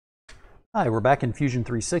Hi, we're back in Fusion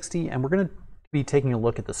 360 and we're going to be taking a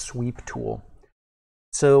look at the sweep tool.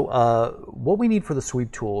 So what we need for the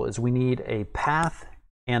sweep tool is we need a path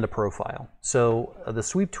and a profile. So the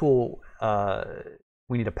sweep tool,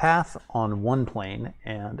 we need a path on one plane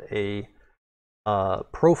and a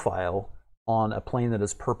profile on a plane that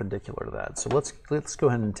is perpendicular to that. So let's go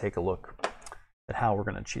ahead and take a look at how we're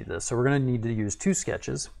going to achieve this. So we're going to need to use two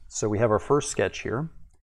sketches. So we have our first sketch here,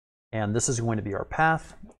 and this is going to be our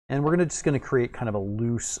path. And we're just going to create kind of a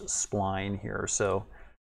loose spline here.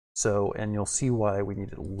 And you'll see why we need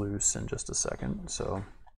it loose in just a second.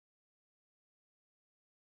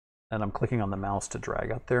 And I'm clicking on the mouse to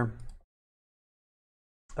drag up there.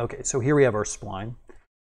 Okay, so here we have our spline.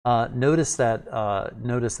 Notice that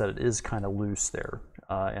it is kind of loose there,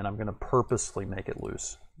 and I'm going to purposely make it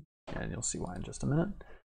loose, and you'll see why in just a minute.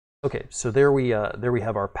 Okay, so there we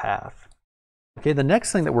have our path. Okay, the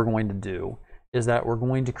next thing that we're going to do is that we're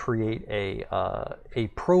going to create a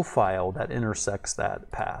profile that intersects that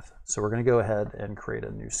path. So we're going to go ahead and create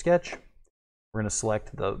a new sketch. We're going to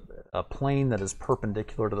select a plane that is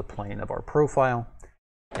perpendicular to the plane of our profile.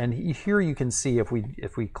 And here you can see if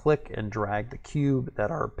we click and drag the cube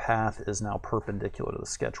that our path is now perpendicular to the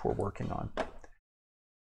sketch we're working on.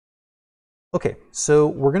 Okay, so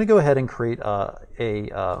we're going to go ahead and create a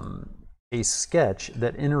sketch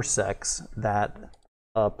that intersects that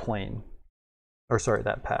plane. Or sorry,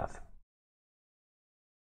 that path.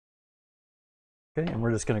 Okay, and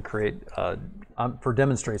we're just going to create, for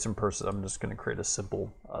demonstration purposes, I'm just going to create a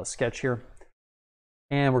simple sketch here.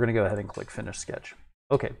 And we're going to go ahead and click Finish Sketch.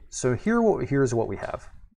 Okay, so here's what we have.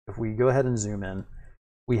 If we go ahead and zoom in,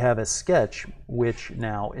 we have a sketch which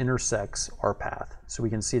now intersects our path. So we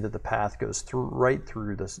can see that the path goes right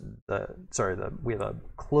through this. We have a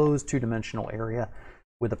closed two-dimensional area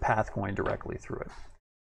with a path going directly through it.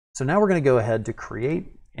 So now we're going to go ahead to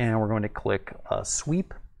create, and we're going to click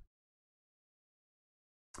sweep,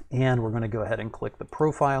 and we're going to go ahead and click the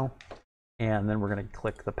profile, and then we're going to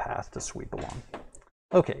click the path to sweep along.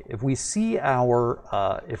 Okay, if we see our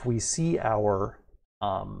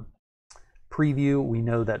preview, we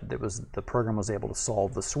know that the program was able to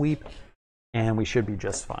solve the sweep, and we should be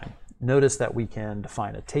just fine. Notice that we can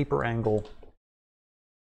define a taper angle,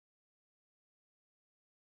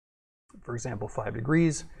 for example, 5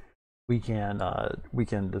 degrees. We can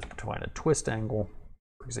define a twist angle,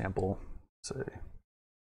 for example, say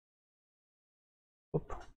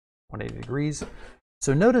 180 degrees.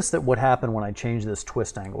 So notice that what happened when I changed this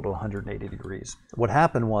twist angle to 180 degrees. What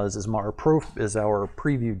happened was our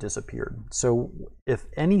preview disappeared. So if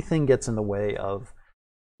anything gets in the way of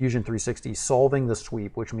Fusion 360 solving the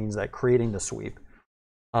sweep, which means that creating the sweep,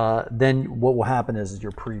 then what will happen is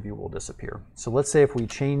your preview will disappear. So let's say if we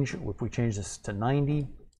change this to 90,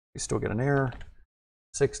 we still get an error.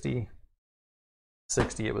 60,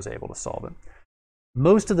 it was able to solve it.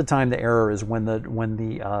 Most of the time the error is when the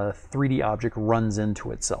 3D object runs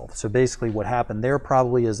into itself. So basically what happened there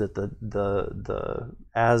probably is that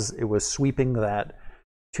as it was sweeping that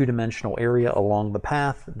two-dimensional area along the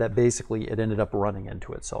path, that basically it ended up running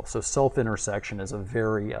into itself. So self-intersection is a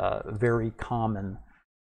very common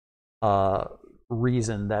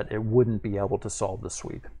reason that it wouldn't be able to solve the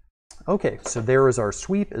sweep. Okay, so there is our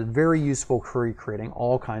sweep. It's very useful for creating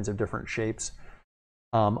all kinds of different shapes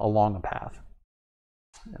along a path.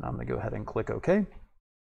 And I'm going to go ahead and click OK.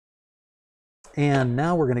 And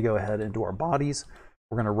now we're going to go ahead and do our bodies.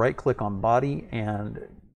 We're going to right-click on body and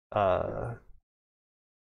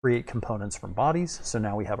create components from bodies. So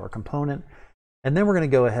now we have our component. And then we're going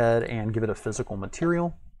to go ahead and give it a physical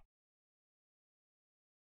material.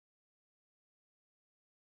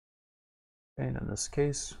 And in this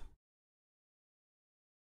case,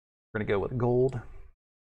 we're going to go with gold.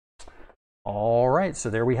 All right, so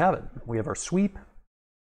there we have it. We have our sweep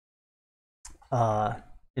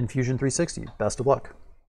in Fusion 360. Best of luck.